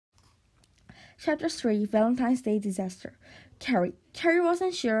Chapter 3, Valentine's Day Disaster. Carrie. Carrie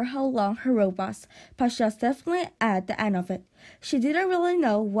wasn't sure how long her rope was, but she was definitely at the end of it. She didn't really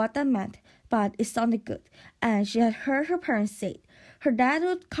know what that meant, but it sounded good, and she had heard her parents say it. Her dad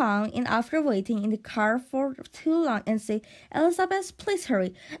would come in after waiting in the car for too long and say, "Elizabeth, please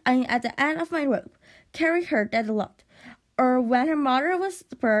hurry. I'm at the end of my rope." Carrie heard that a lot. Or when her mother was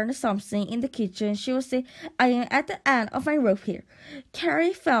burn something in the kitchen, she would say, "I am at the end of my rope here."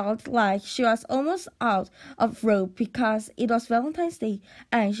 Carrie felt like she was almost out of rope because it was Valentine's Day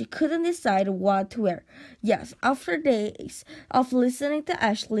and she couldn't decide what to wear. Yes, after days of listening to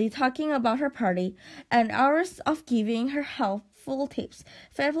Ashley talking about her party and hours of giving her helpful tips,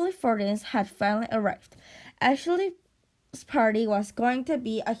 February 14th had finally arrived. Ashley's party was going to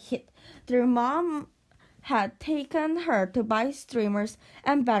be a hit. Their mom had taken her to buy streamers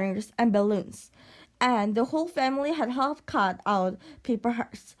and banners and balloons, and the whole family had helped cut out paper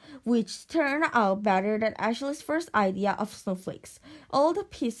hearts, which turned out better than Ashley's first idea of snowflakes. All the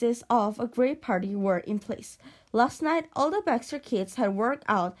pieces of a great party were in place. Last night, all the Baxter kids had worked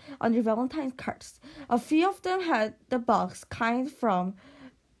out on their Valentine cards. A few of them had the box kind from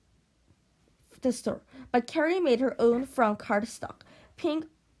the store, but Carrie made her own from cardstock, pink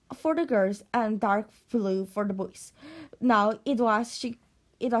for the girls and dark blue for the boys. Now if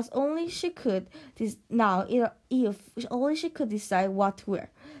only she could decide what to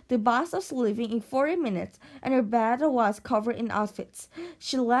wear. The bus was leaving in 40 minutes, and her bed was covered in outfits.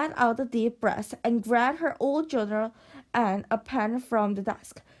 She let out a deep breath and grabbed her old journal and a pen from the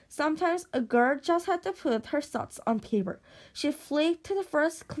desk. Sometimes a girl just had to put her thoughts on paper. She flipped to the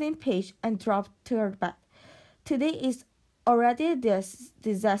first clean page and dropped to her bed. Today is already this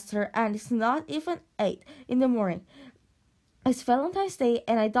disaster, and it's not even 8 in the morning. It's Valentine's Day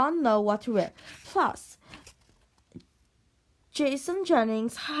and I don't know what to wear. Plus, Jason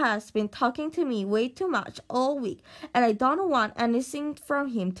Jennings has been talking to me way too much all week, and I don't want anything from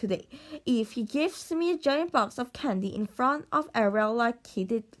him today. If he gives me a giant box of candy in front of Ariel like he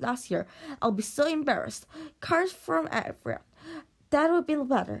did last year, I'll be so embarrassed. Cards from Ariel. That would be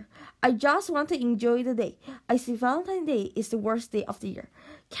better. I just want to enjoy the day. I see Valentine's Day is the worst day of the year.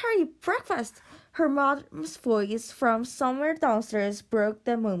 Carrie, breakfast! Her mother's voice from somewhere downstairs broke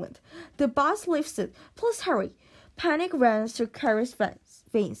the moment. The bus lifted. Please hurry. Panic ran through Carrie's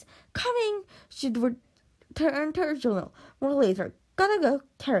veins. Coming! She returned to her journal. More later. Gotta go,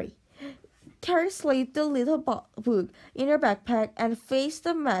 Carrie. Carrie slid the little book in her backpack and faced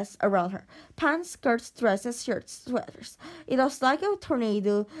the mess around her. Pants, skirts, dresses, shirts, sweaters. It was like a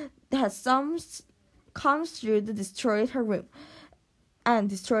tornado that had come through to destroy her room.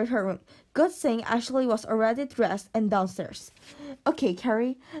 Good thing Ashley was already dressed and downstairs. Okay,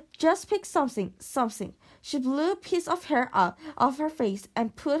 Carrie, just pick something. She blew a piece of hair out of her face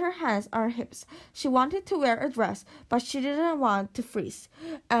and put her hands on her hips. She wanted to wear a dress, but she didn't want to freeze.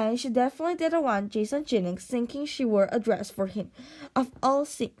 And she definitely didn't want Jason Jennings thinking she wore a dress for him, of all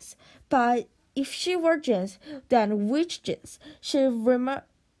things. But if she wore jeans, then which jeans? She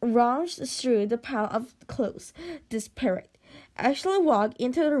rummaged through the pile of clothes, desperate. Ashley walked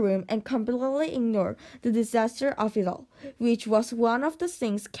into the room and completely ignored the disaster of it all, which was one of the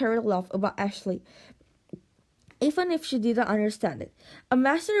things Carrie loved about Ashley, even if she didn't understand it. A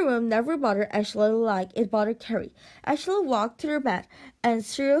messy room never bothered Ashley like it bothered Carrie. Ashley walked to her bed and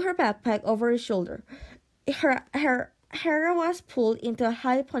threw her backpack over her shoulder. Her hair was pulled into a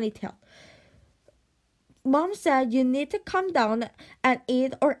high ponytail. Mom said you need to come down and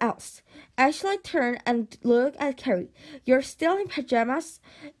eat or else. Ashley turned and looked at Carrie. You're still in pajamas?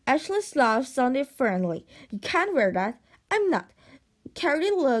 Ashley's laugh sounded friendly. You can't wear that. I'm not.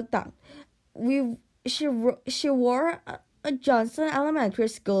 Carrie looked down. She wore a Johnson Elementary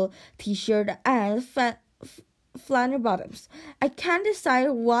School t-shirt and flannel bottoms. I can't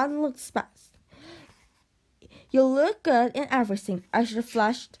decide what looks best. You look good in everything. Ashley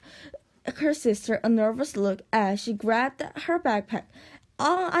flashed her sister a nervous look as she grabbed her backpack.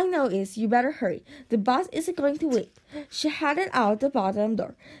 All I know is you better hurry. The bus isn't going to wait. She headed out the bottom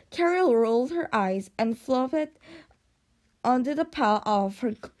door. Carrie rolled her eyes and flopped onto the pile of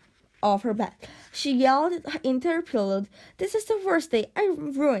her bed. She yelled into her pillow, "This is the worst day.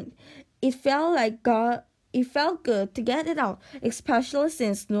 I'm ruined." It felt good to get it out, especially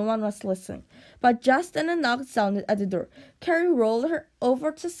since no one was listening. But just then a knock sounded at the door. Carrie rolled her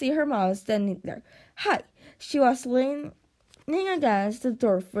over to see her mom standing there. "Hi." She was leaning against the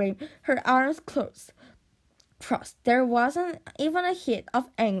doorframe, her arms crossed. There wasn't even a hint of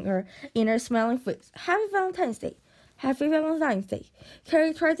anger in her smiling face. Happy Valentine's Day. Happy Valentine's Day.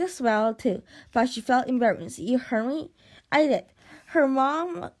 Carrie tried to smile too, but she felt embarrassed. You heard me? I did. Her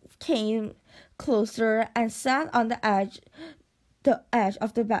mom came closer and sat on the edge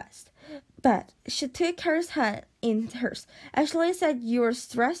of the bed. She took Carrie's hand in hers. Ashley said, "You're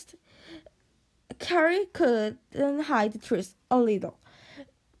stressed?" Carrie couldn't hide the truth a little.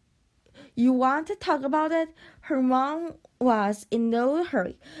 "You want to talk about it?" Her mom was in no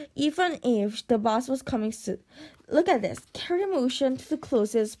hurry, even if the boss was coming soon. "Look at this." Carrie motioned to the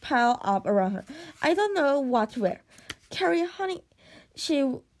clothes piled up around her. "I don't know what to wear." "Carrie, honey,"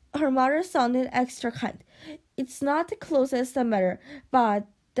 her mother sounded extra kind. "It's not the clothes that matter, but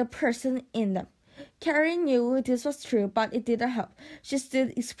the person in them." Carrie knew this was true, but it didn't help. She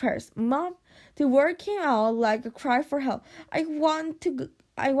stood expressed. "Mom," the word came out like a cry for help. I want to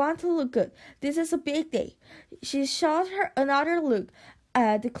look good. This is a big day." She shot her another look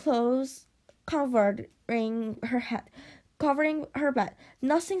at the clothes covering her bed.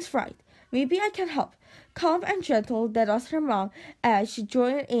 "Nothing's right. Maybe I can help." Calm and gentle, that was her mom as she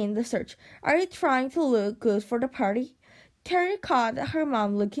joined in the search. "Are you trying to look good for the party?" Carrie caught her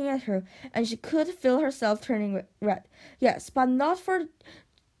mom looking at her, and she could feel herself turning red. "Yes, but not for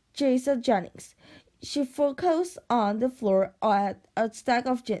Jason Jennings." She focused on the floor at a stack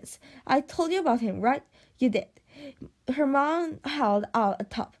of jeans. "I told you about him, right?" "You did." Her mom held out a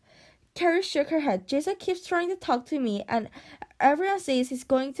top. Carrie shook her head. "Jason keeps trying to talk to me, and everyone says he's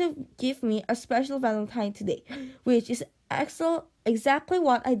going to give me a special Valentine today, which is exactly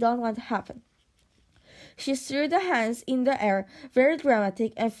what I don't want to happen." She threw the hands in the air, very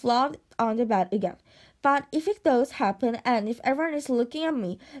dramatic, and flopped on the bed again. "But if it does happen, and if everyone is looking at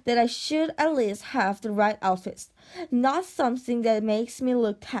me, then I should at least have the right outfit, not something that makes me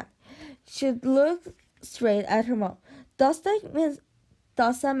look tan." She looked straight at her mom. Does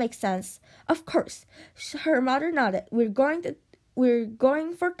that make sense?" "Of course." Her mother nodded. We're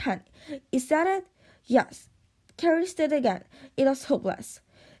going for tan. Is that it?" "Yes." Carrie stood again. It was hopeless.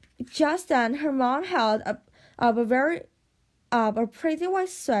 Just then, her mom held up a pretty white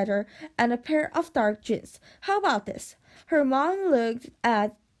sweater and a pair of dark jeans. "How about this?" Her mom looked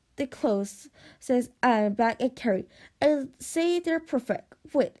at the clothes and back at Carrie. "I'd say they're perfect.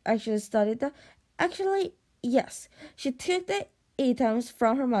 Wait, I should have studied that." "Actually, yes." She took the items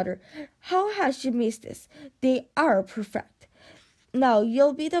from her mother. How had she missed this? They are perfect. "Now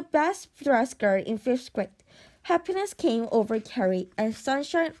you'll be the best dressed girl in 5th grade." Happiness came over Carrie and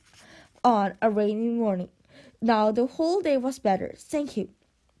sunshine on a rainy morning. Now the whole day was better. "Thank you."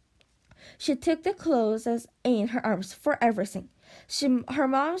 She took the clothes in her arms for everything. Her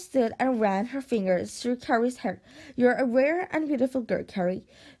mom stood and ran her fingers through Carrie's hair. "You're a rare and beautiful girl, Carrie.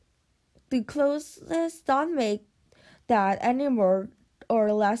 The clothes don't make that any more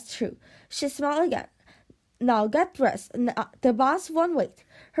or less true." She smiled again. "Now get dressed. The boss won't wait."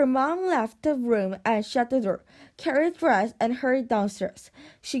 Her mom left the room and shut the door. Carrie dressed and hurried downstairs.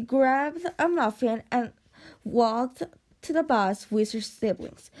 She grabbed a muffin and walked to the bus with her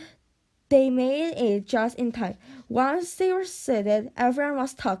siblings. They made it just in time. Once they were seated, everyone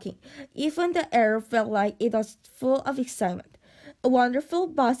was talking. Even the air felt like it was full of excitement. A wonderful,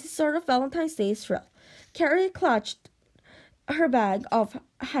 bossy sort of Valentine's Day thrill. Carrie clutched her bag of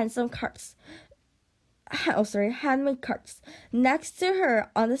handmade cards. Next to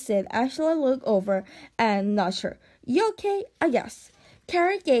her on the seat, Ashley looked over and nudged her. "You okay?" "Yes."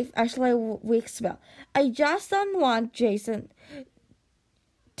 Carrie gave Ashley a weak smile. "I just don't want Jason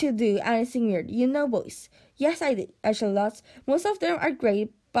to do anything weird. You know boys." "Yes, I did." Ashley laughed. "Most of them are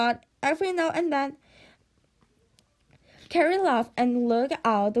great, but every now and then..." Carrie laughed and looked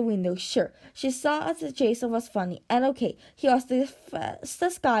out the window. Sure, she saw that Jason was funny, and okay, he was the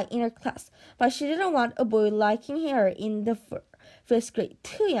fastest guy in her class, but she didn't want a boy liking her in the 5th grade.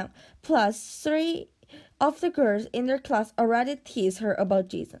 Too young. Plus, 3 of the girls in their class already teased her about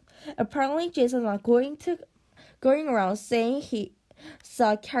Jason. Apparently, Jason was going around saying he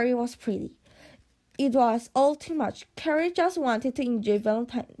thought Carrie was pretty. It was all too much. Carrie just wanted to enjoy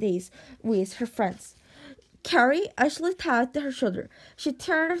Valentine's Day with her friends. "Carrie," Ashley tapped her shoulder. She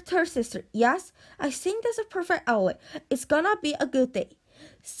turned to her sister. "Yes, I think that's a perfect outlet. It's gonna be a good day."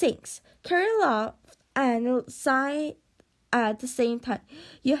 "Thanks." Carrie laughed and sighed at the same time.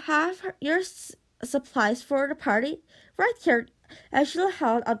 "You have your supplies for the party?" "Right here." Ashley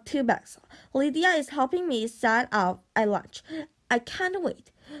held up 2 bags. "Lydia is helping me set up at lunch. I can't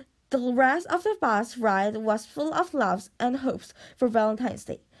wait." The rest of the bus ride was full of loves and hopes for Valentine's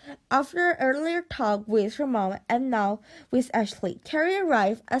Day. After earlier talk with her mom and now with Ashley, Carrie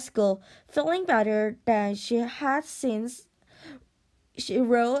arrived at school feeling better than she had since she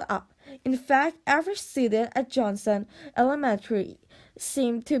rolled up. In fact, every student at Johnson Elementary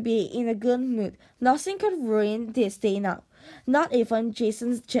seemed to be in a good mood. Nothing could ruin this day now, not even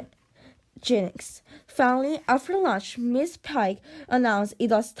Jason's Jennings. Finally, after lunch, Miss Pike announced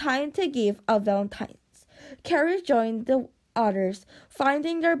it was time to give out Valentines. Carrie joined the others,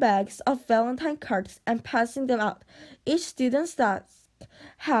 finding their bags of Valentine cards and passing them out. Each student's desk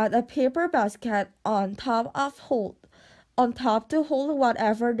had a paper basket on top to hold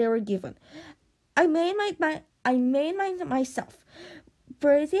whatever they were given. I made mine myself.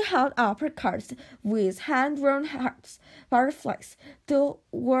 Brady held up her cards with hand-drawn hearts, butterflies. The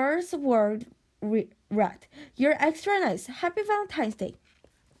words were read. You're extra nice. Happy Valentine's Day.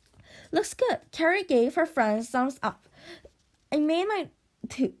 Looks good. Carrie gave her friends thumbs up. I made mine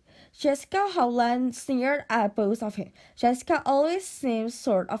too. Jessica Howland sneered at both of them. Jessica always seems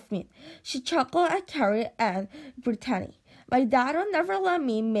sort of mean. She chuckled at Carrie and Brittany. My dad would never let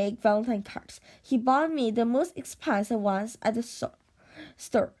me make Valentine cards. He bought me the most expensive ones at the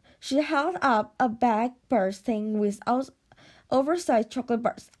store. She held up a bag bursting with oversized chocolate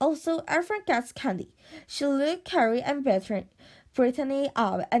bars. Also, everyone gets candy. She looked Carrie and Brittany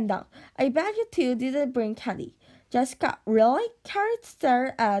up and down. I bet you two didn't bring candy. Jessica, really? Carrie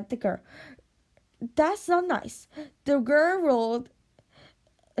stared at the girl. That's not nice. The girl rolled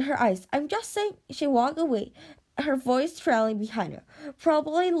her eyes. I'm just saying. She walked away, her voice trailing behind her,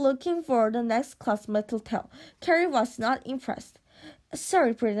 probably looking for the next classmate to tell. Carrie was not impressed.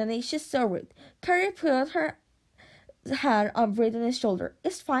 Sorry, Brittany, she's so rude. Carrie put her hand on Brittany's shoulder.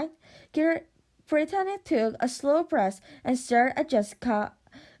 It's fine. Brittany took a slow breath and stared at Jessica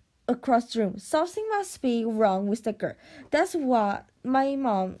across the room. Something must be wrong with the girl. That's what my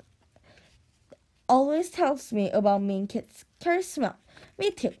mom always tells me about mean kids. Carrie smiled.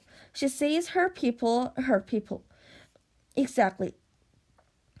 Me too. She says hurt people hurt people. Exactly.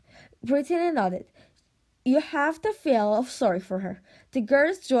 Brittany nodded. You have to feel sorry for her. The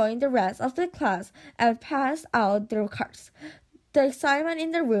girls joined the rest of the class and passed out their cards. The excitement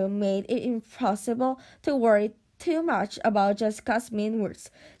in the room made it impossible to worry too much about Jessica's mean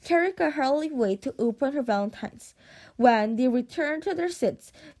words. Carrie could hardly wait to open her valentines. When they returned to their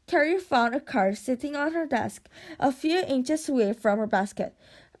seats, Carrie found a card sitting on her desk, a few inches away from her basket.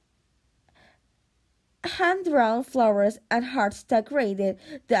 Hand-drawn flowers and hearts decorated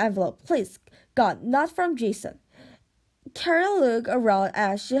the envelope. Please, God, not from Jason. Carrie looked around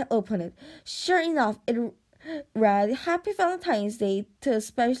as she opened it. Sure enough, it read, Happy Valentine's Day to a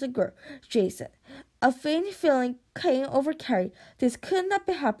special girl, Jason. A faint feeling came over Carrie. This could not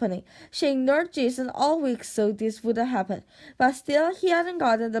be happening. She ignored Jason all week so this wouldn't happen. But still, he hadn't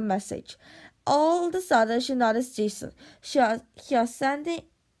gotten the message. All of a sudden, she noticed Jason. He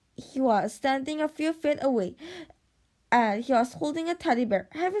was standing a few feet away, and he was holding a teddy bear.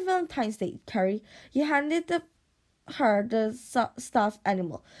 Happy Valentine's Day, Carrie. He handed her the stuffed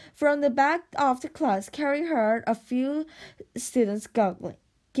animal. From the back of the class, Carrie heard a few students giggling.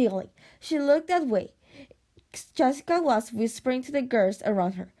 She looked that way. Jessica was whispering to the girls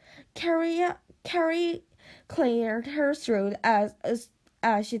around her. Carrie cleared her throat as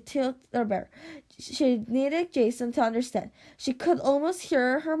she took the bear. She needed Jason to understand. She could almost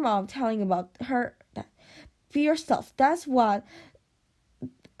hear her mom telling about her that. Be yourself. That's what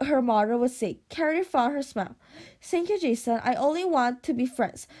her mother would say. Carrie found her smile. Thank you, Jason. I only want to be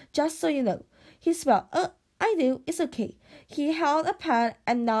friends, just so you know. He smiled. I do. It's okay. He held a pen,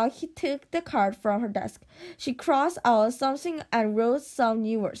 and now he took the card from her desk. She crossed out something and wrote some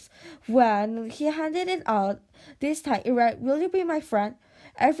new words. When he handed it out, this time it read, Will you be my friend?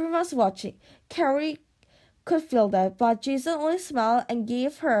 Everyone was watching. Carrie could feel that, but Jason only smiled and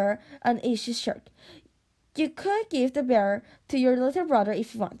gave her an easy shirt. You could give the bear to your little brother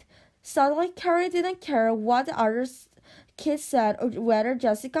if you want. Suddenly, Carrie didn't care what the other kids said or whether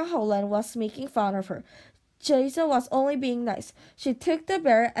Jessica Howland was making fun of her. Jason was only being nice. She took the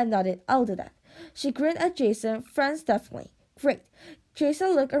bear and nodded. I'll do that. She grinned at Jason. Friends definitely. Great.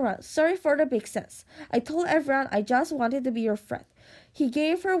 Jason looked around. Sorry for the big sense. I told everyone I just wanted to be your friend. He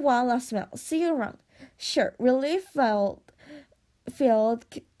gave her one last smile. See you around. Sure. Relief filled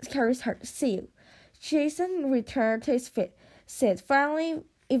Carrie's heart. See you. Jason returned to his seat.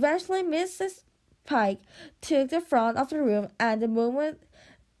 Eventually, Mrs. Pike took the front of the room, and the moment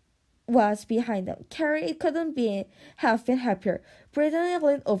was behind them. Carrie couldn't have been happier. Brittany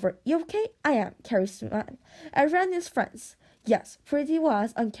leaned over. You okay? I am, Carrie smiled. Everyone is friends. Yes, Brittany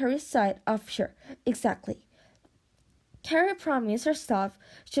was on Carrie's side of sure. Exactly. Carrie promised herself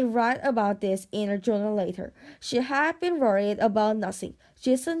she'd write about this in her journal later. She had been worried about nothing.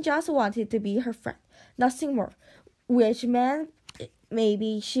 Jason just wanted to be her friend. Nothing more. Which meant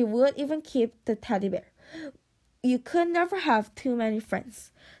maybe she would even keep the teddy bear. You could never have too many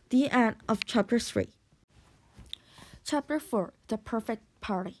friends. The end of Chapter 3. Chapter 4. The Perfect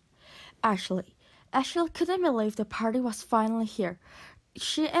Party. Ashley. Ashley couldn't believe the party was finally here.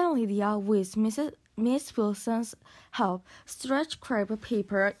 She and Lydia, with Miss Wilson's help, stretched crepe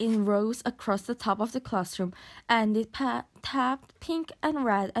paper in rows across the top of the classroom, and they tapped pink and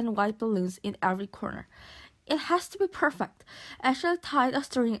red and white balloons in every corner. It has to be perfect. Ashley tied a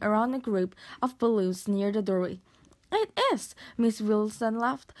string around a group of balloons near the doorway. It is, Miss Wilson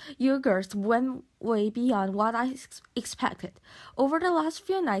laughed. You girls went way beyond what I expected. Over the last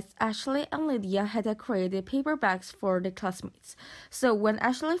few nights, Ashley and Lydia had created paper bags for the classmates. So when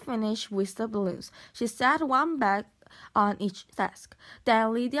Ashley finished with the balloons, she set one bag on each desk.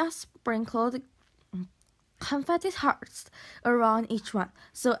 Then Lydia sprinkled confetti hearts around each one,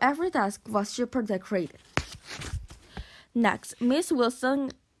 so every desk was super decorated. Next, Miss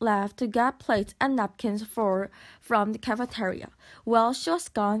Wilson left to get plates and napkins from the cafeteria. While she was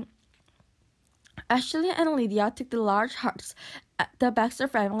gone, Ashley and Lydia took the large hearts the Baxter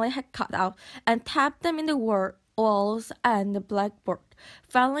family had cut out and tapped them in the walls and the blackboard.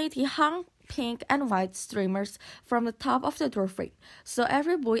 Finally, they hung pink and white streamers from the top of the door frame, so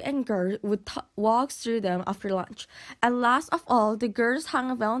every boy and girl would walk through them after lunch. And last of all, the girls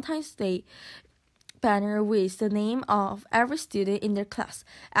hung a Valentine's Day banner with the name of every student in their class.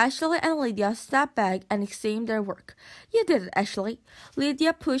 Ashley and Lydia stepped back and examined their work. You did it, Ashley.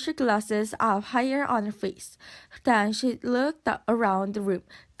 Lydia pushed her glasses up higher on her face. Then she looked around the room,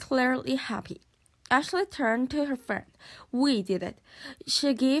 clearly happy. Ashley turned to her friend. We did it.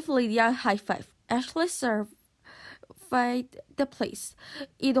 She gave Lydia a high five. Ashley surveyed the place.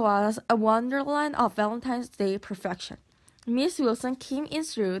 It was a wonderland of Valentine's Day perfection. Miss Wilson came in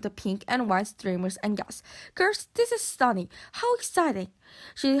through the pink and white streamers and gasped, Girls, this is stunning! How exciting!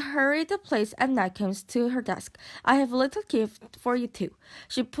 She hurried the plates and napkins to her desk. I have a little gift for you too.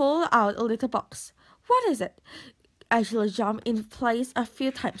 She pulled out a little box. What is it? Ashley jumped in place a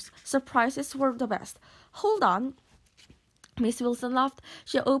few times. Surprises were the best. Hold on. Miss Wilson laughed.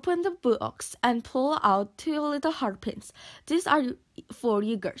 She opened the box and pulled out 2 little heart pins. These are for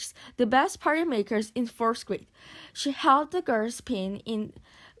you girls, the best party makers in 4th grade. She held the girls pin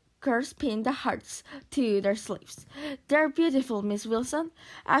the hearts to their sleeves. They're beautiful, Miss Wilson.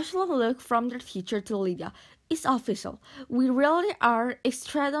 Ashley looked from their teacher to Lydia. It's official. We really are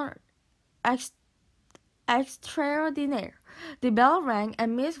extraordinary. The bell rang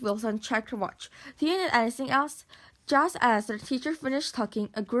and Miss Wilson checked her watch. Do you need anything else? Just as the teacher finished talking,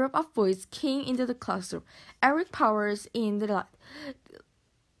 a group of boys came into the classroom. Eric Powers in the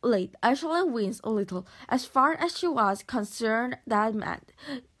late. Ashley winced a little. As far as she was concerned, that meant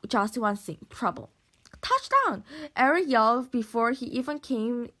just one thing, trouble. Touchdown! Eric yelled before he even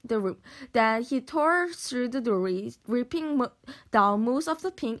came the room. Then he tore through the doorway, ripping down most of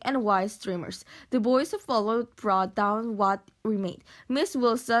the pink and white streamers. The boys who followed brought down what remained. Miss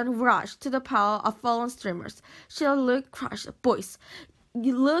Wilson rushed to the pile of fallen streamers. She looked crushed. Boys,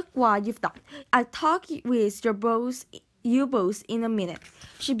 you look what you've done. I'll talk with you both in a minute.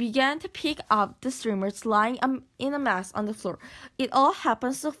 She began to pick up the streamers lying in a mess on the floor. It all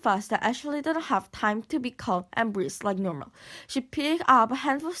happened so fast that Ashley didn't have time to be calm and breathe like normal. She picked up a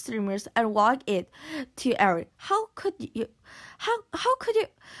handful of streamers and walked it to Eric. How could you?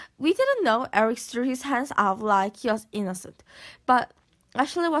 We didn't know. Eric threw his hands up like he was innocent. But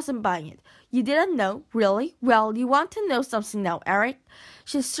Ashley wasn't buying it. You didn't know? Really? Well, you want to know something now, Eric?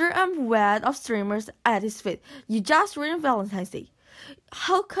 She threw a wad of streamers at his feet. You just ruined Valentine's Day.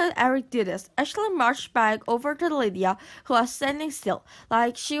 How could Eric do this? Ashley marched back over to Lydia, who was standing still,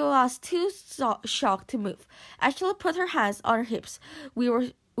 like she was too shocked to move. Ashley put her hands on her hips. We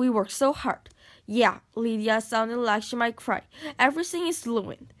worked so hard. Yeah, Lydia sounded like she might cry. Everything is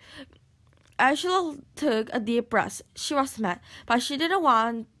ruined. Ashley took a deep breath. She was mad, but she didn't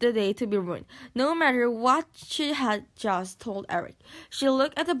want the day to be ruined, no matter what she had just told Eric. She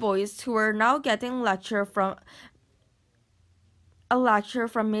looked at the boys who were now getting a lecture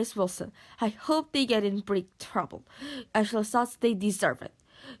from Miss Wilson. I hope they get in big trouble. Ashley thought they deserve it.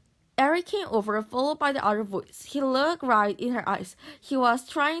 Eric came over, followed by the other boys. He looked right in her eyes. He was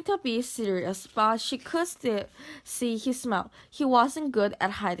trying to be serious, but she could still see his smile. He wasn't good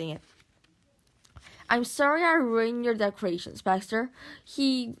at hiding it. I'm sorry I ruined your decorations, Baxter.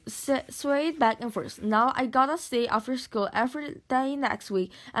 He swayed back and forth. Now I gotta stay after school every day next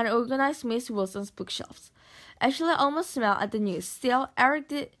week and organize Miss Wilson's bookshelves. Ashley almost smiled at the news. Still, Eric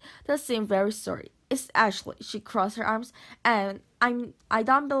did seem very sorry. It's Ashley. She crossed her arms. And I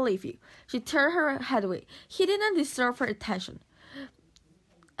don't believe you. She turned her head away. He didn't deserve her attention.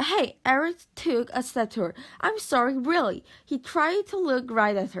 Hey, Eric took a step to her. I'm sorry, really. He tried to look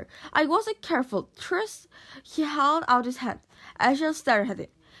right at her. I wasn't careful. Trust. He held out his hand. Ashley stared at him.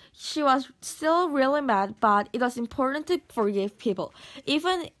 She was still really mad, but it was important to forgive people,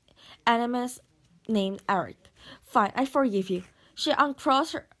 even enemies named Eric. Fine, I forgive you. She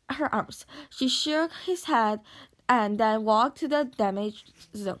uncrossed her arms. She shook his head and then walked to the damage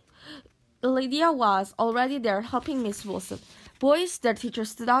zone. Lydia was already there helping Miss Wilson. Boys, their teacher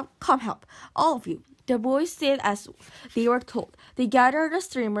stood up. Come help, all of you. The boys did as they were told. They gathered the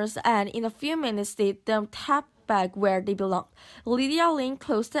streamers and in a few minutes they them tapped back where they belonged. Lydia leaned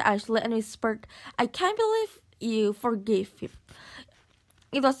close to Ashley and whispered, I can't believe you forgave him.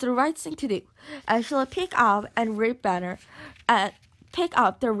 It was the right thing to do. Ashley picked up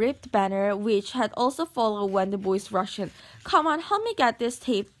the ripped banner which had also fallen when the boys rushed in. Come on, help me get this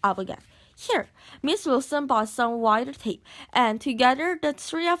tape up again. Here, Miss Wilson bought some wider tape, and together the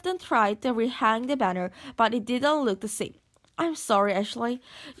three of them tried to rehang the banner, but it didn't look the same. I'm sorry, Ashley.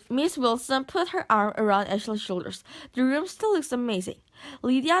 Miss Wilson put her arm around Ashley's shoulders. The room still looks amazing.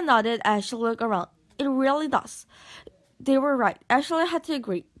 Lydia nodded as she looked around. It really does. They were right. Ashley had to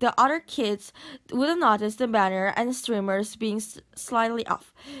agree. The other kids wouldn't notice the banner and the streamers being slightly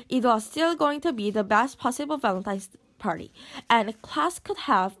off. It was still going to be the best possible Valentine's party, and the class could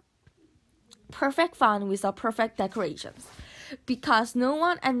have perfect fun without perfect decorations, because no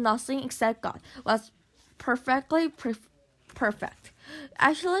one and nothing except God was perfectly perfect.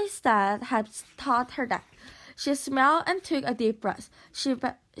 Ashley's dad had taught her that. She smiled and took a deep breath.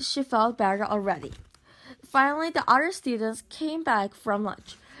 She felt better already. Finally, the other students came back from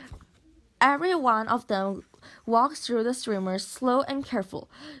lunch. Every one of them walked through the streamers, slow and careful.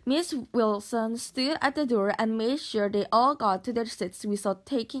 Miss Wilson stood at the door and made sure they all got to their seats without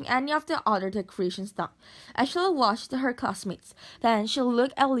taking any of the other decorations down. Ashley watched her classmates. Then she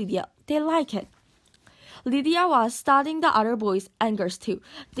looked at Lydia. They like it. Lydia was studying the other boys and girls too.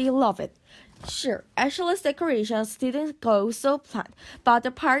 They love it. Sure, Ashley's decorations didn't go so planned, but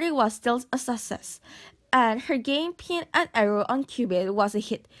the party was still a success. And her game pin and arrow on Cupid was a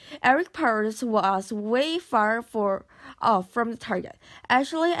hit. Eric Powers was way far off from the target.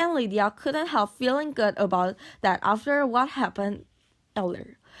 Ashley and Lydia couldn't help feeling good about that after what happened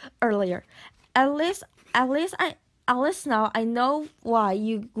earlier. At least now I know why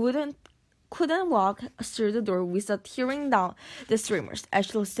you couldn't walk through the door without tearing down the streamers.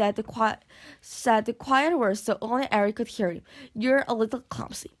 Ashley said the quiet words so only Eric could hear him. You're a little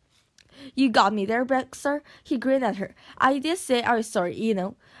clumsy. You got me there, Baxter. He grinned at her. I did say I was sorry, you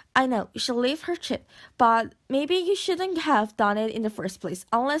know. I know, she lifted her chin, but maybe you shouldn't have done it in the first place,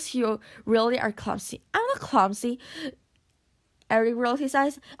 unless you really are clumsy. I'm not clumsy. Eric rolled his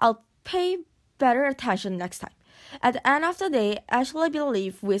eyes. I'll pay better attention next time. At the end of the day, Ashley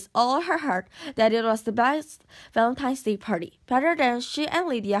believed with all her heart that it was the best Valentine's Day party, better than she and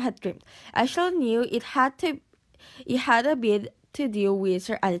Lydia had dreamed. Ashley knew it had a bit to do with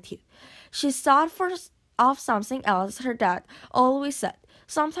her attitude. She thought of something else her dad always said.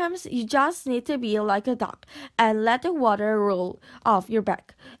 Sometimes you just need to be like a dog and let the water roll off your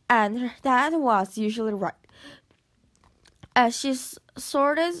back. And her dad was usually right. As she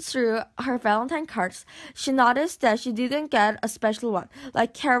sorted through her Valentine cards, she noticed that she didn't get a special one,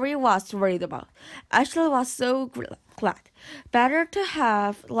 like Carrie was worried about. Ashley was so glad. Better to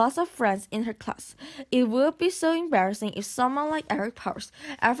have lots of friends in her class. It would be so embarrassing if someone like Eric Powers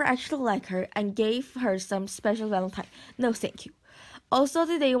ever actually liked her and gave her some special Valentine. No, thank you. Also,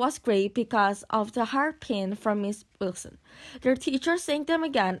 the day was great because of the heart pin from Miss Wilson. Their teacher thanked them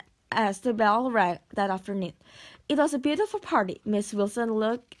again as the bell rang that afternoon. It was a beautiful party. Miss Wilson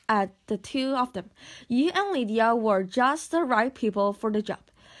looked at the two of them. You and Lydia were just the right people for the job.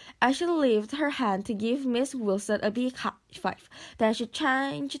 Ashley lifted her hand to give Miss Wilson a big high five. Then she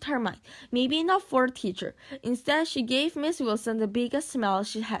changed her mind. Maybe not for the teacher. Instead, she gave Miss Wilson the biggest smile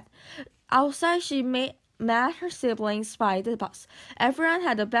she had. Outside, she met her siblings by the bus. Everyone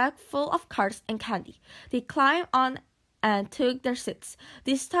had a bag full of cards and candy. They climbed on and took their seats.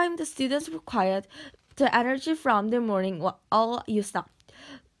 This time, the students were quiet. The energy from the morning was all used up.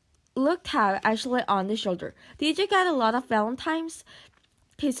 Look tapped Ashley on the shoulder. Did you get a lot of Valentines?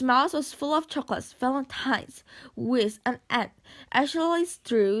 His mouth was full of chocolates. Valentines with an N. Ashley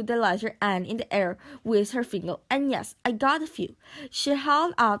threw the letter N in the air with her finger. And yes, I got a few. She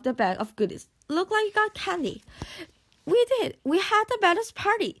held up the bag of goodies. Look like you got candy. We did. We had the best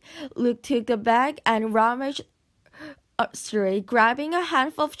party. Luke took the bag and rummaged through, grabbing a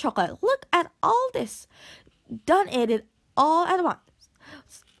handful of chocolate. Look at all this. Don't eat it all at once.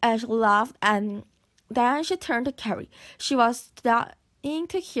 Ashley laughed, and then she turned to Carrie. She was dying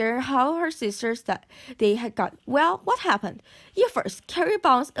to hear how her sisters that they had gone. Well, what happened? You first. Carrie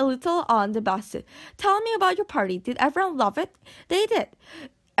bounced a little on the basket. Tell me about your party. Did everyone love it? They did.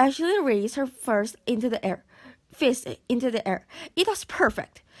 Ashley raised her fist into the air. It was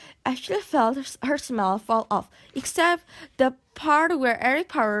perfect. Ashley felt her smile fall off, except the part where Eric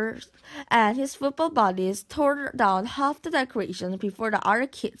Powers and his football buddies tore down half the decorations before the other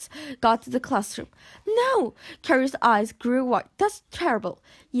kids got to the classroom. No! Carrie's eyes grew wide. That's terrible.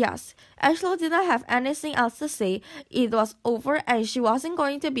 Yes, Ashley didn't have anything else to say. It was over and she wasn't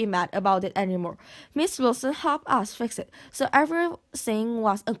going to be mad about it anymore. Miss Wilson helped us fix it, so everything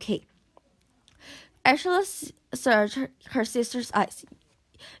was okay. Ashley searched her sister's eyes.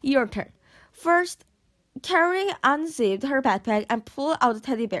 Your turn. First, Carrie unzipped her backpack and pulled out the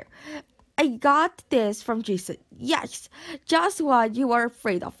teddy bear. I got this from Jason. Yes, just what you were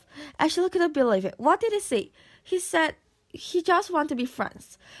afraid of. Ashley couldn't believe it. What did he say? He said he just wanted to be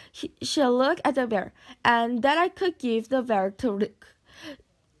friends. She looked at the bear, and that I could give the bear to Luke.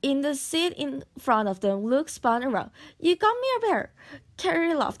 In the seat in front of them, Luke spun around. You got me a bear.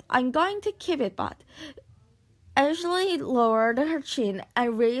 Carrie laughed. I'm going to keep it, but Ashley lowered her chin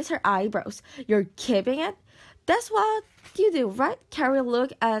and raised her eyebrows. You're keeping it? That's what you do, right? Carrie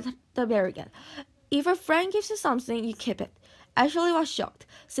looked at the bear again. If a friend gives you something, you keep it. Ashley was shocked.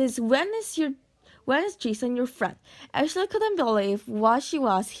 Since when is Jason your friend? Ashley couldn't believe what she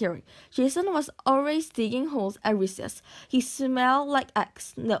was hearing. Jason was always digging holes at recess. He smelled like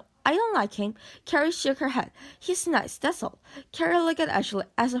eggs. No, I don't like him. Carrie shook her head. He's nice, that's all. Carrie looked at Ashley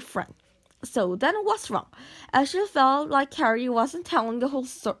as a friend. So then what's wrong? Ashley felt like Carrie wasn't telling the whole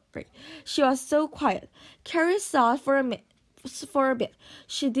story. She was so quiet. Carrie thought for a bit.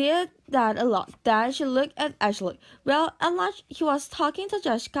 She did that a lot. Then she looked at Ashley. Well, unless he was talking to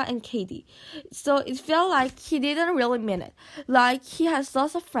Jessica and Katie. So it felt like he didn't really mean it. Like he has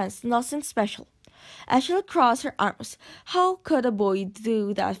lots of friends, nothing special. Ashley crossed her arms. How could a boy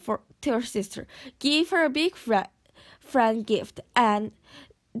do that to her sister? Give her a big friend gift and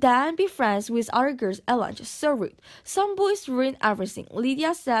then be friends with other girls at lunch. So rude. Some boys ruin everything.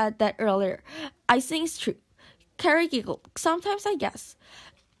 Lydia said that earlier. I think it's true. Carrie giggled. Sometimes, I guess.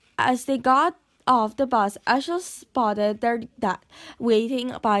 As they got off the bus, Ashley spotted their dad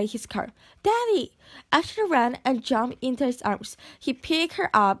waiting by his car. Daddy! Ashley ran and jumped into his arms. He picked her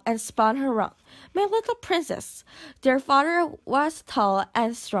up and spun her around. My little princess. Their father was tall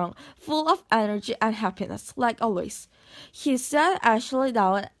and strong, full of energy and happiness, like always. He set Ashley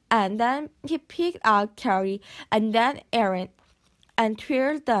down and then he picked up Carrie and then Erin and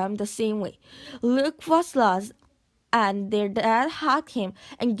treated them the same way. Luke was lost and their dad hugged him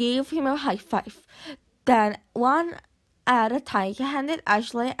and gave him a high five. Then one at a time he handed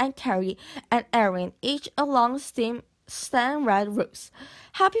Ashley and Carrie and Erin each a long stem red rose.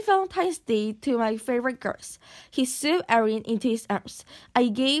 Happy Valentine's Day to my favorite girls. He shoved Erin into his arms. I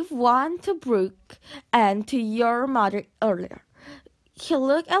gave one to Brooke and to your mother earlier. He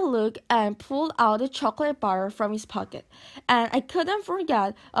looked at Luke and pulled out a chocolate bar from his pocket. And I couldn't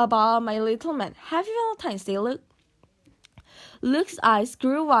forget about my little man. Happy Valentine's Day, Luke. Luke's eyes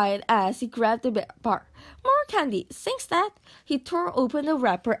grew wide as he grabbed the bar. More candy. Thanks, Dad. He tore open the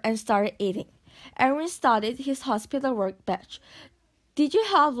wrapper and started eating. Erin studied his hospital work badge. Did you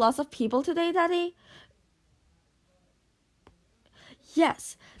help lots of people today, Daddy?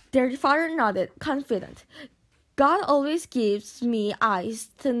 Yes, their father nodded, confident. God always gives me eyes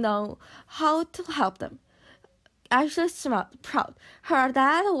to know how to help them. Ashley smiled, proud. Her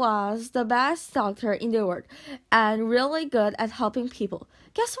dad was the best doctor in the world and really good at helping people.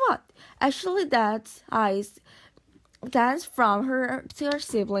 Guess what? Ashley's dad's eyes danced from her to her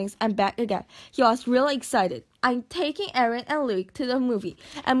siblings and back again. He was really excited. I'm taking Erin and Luke to the movie,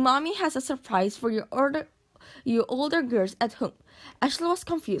 and Mommy has a surprise for you older girls at home. Ashley was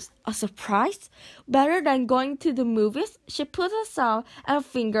confused. A surprise? Better than going to the movies? She put a thumb and a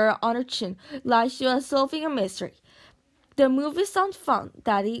finger on her chin, like she was solving a mystery. The movie sounds fun,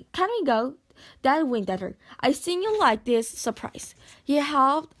 Daddy. Can we go? Dad winked at her. I think you like this surprise. He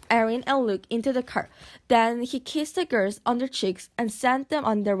helped Erin and Luke into the car. Then he kissed the girls on their cheeks and sent them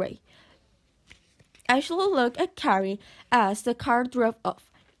on their way. Ashley looked at Carrie as the car drove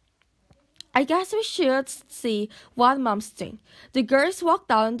off. I guess we should see what Mom's doing. The girls walked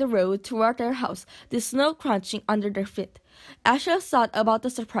down the road toward their house, the snow crunching under their feet. Ashley thought about the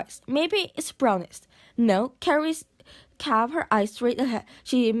surprise. Maybe it's brownies. No, Carrie kept her eyes straight ahead.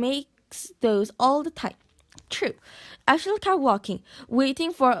 She makes those all the time. True. Ashley kept walking,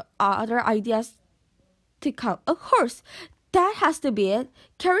 waiting for other ideas to come. Of course, that has to be it.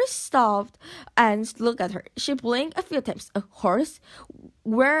 Carrie stopped and looked at her. She blinked a few times. A horse?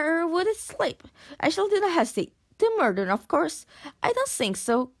 Where would it sleep? Ashley didn't hesitate. The murder, of course. I don't think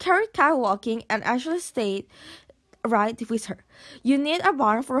so. Carrie kept walking and Ashley stayed ride with her. You need a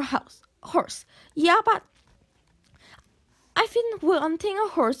barn for a horse. Yeah, but I've been wanting a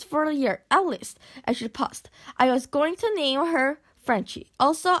horse for a year at least. Ashley paused. I was going to name her Frenchie.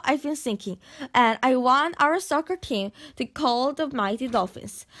 Also, I've been thinking, and I want our soccer team to call the Mighty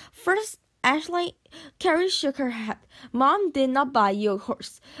Dolphins. First, Carrie shook her head. Mom did not buy you a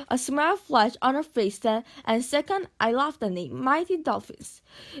horse. A smile flashed on her face then, and second, I love the name, Mighty Dolphins.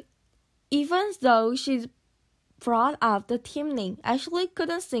 Even though she brought up the team name, Ashley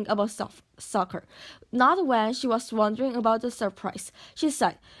couldn't think about soccer. Not when she was wondering about the surprise. She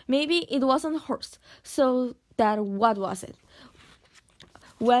sighed. Maybe it wasn't a horse. So then what was it?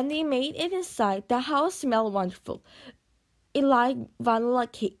 When they made it inside, the house smelled wonderful. It like vanilla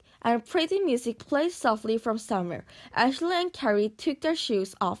cake, and pretty music played softly from somewhere. Ashley and Carrie took their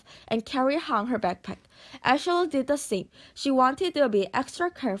shoes off, and Carrie hung her backpack. Ashley did the same. She wanted to be extra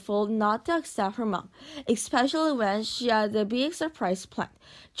careful not to upset her mom, especially when she had a big surprise planned.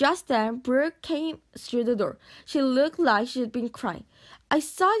 Just then, Brooke came through the door. She looked like she'd been crying. I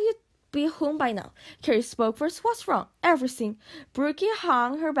saw you be home by now. Carrie spoke first. What's wrong? Everything. Brookie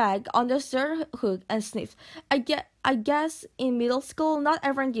hung her bag on the third hook and sniffed. I guess in middle school not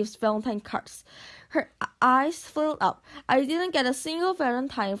everyone gives Valentine cards. Her eyes filled up. I didn't get a single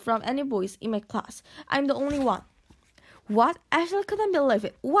Valentine from any boys in my class. I'm the only one. What? Ashley couldn't believe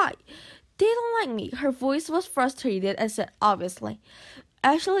it. Why? They don't like me. Her voice was frustrated and said, obviously.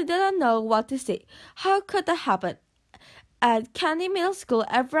 Ashley didn't know what to say. How could that happen? At Candy Middle School,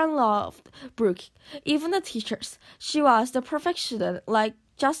 everyone loved Brooke, even the teachers. She was the perfect student,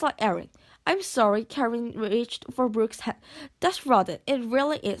 just like Erin. I'm sorry, Karen reached for Brooke's hand. That's rotten. It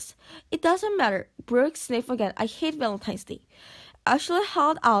really is. It doesn't matter. Brooke sniffed again. I hate Valentine's Day. Ashley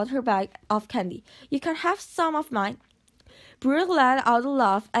held out her bag of candy. You can have some of mine. Brooke let out a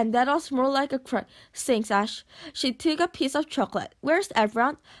laugh, and that was more like a cry. Thanks, Ash. She took a piece of chocolate. Where's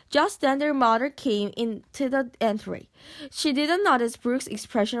everyone? Just then their mother came into the entry. She didn't notice Brooke's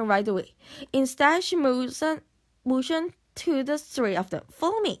expression right away. Instead, she motioned to the three of them.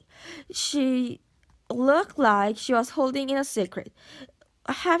 Follow me. She looked like she was holding in a secret.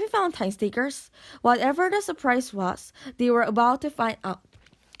 Happy Valentine's Day, girls. Whatever the surprise was, they were about to find out.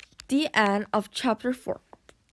 The end of chapter 4.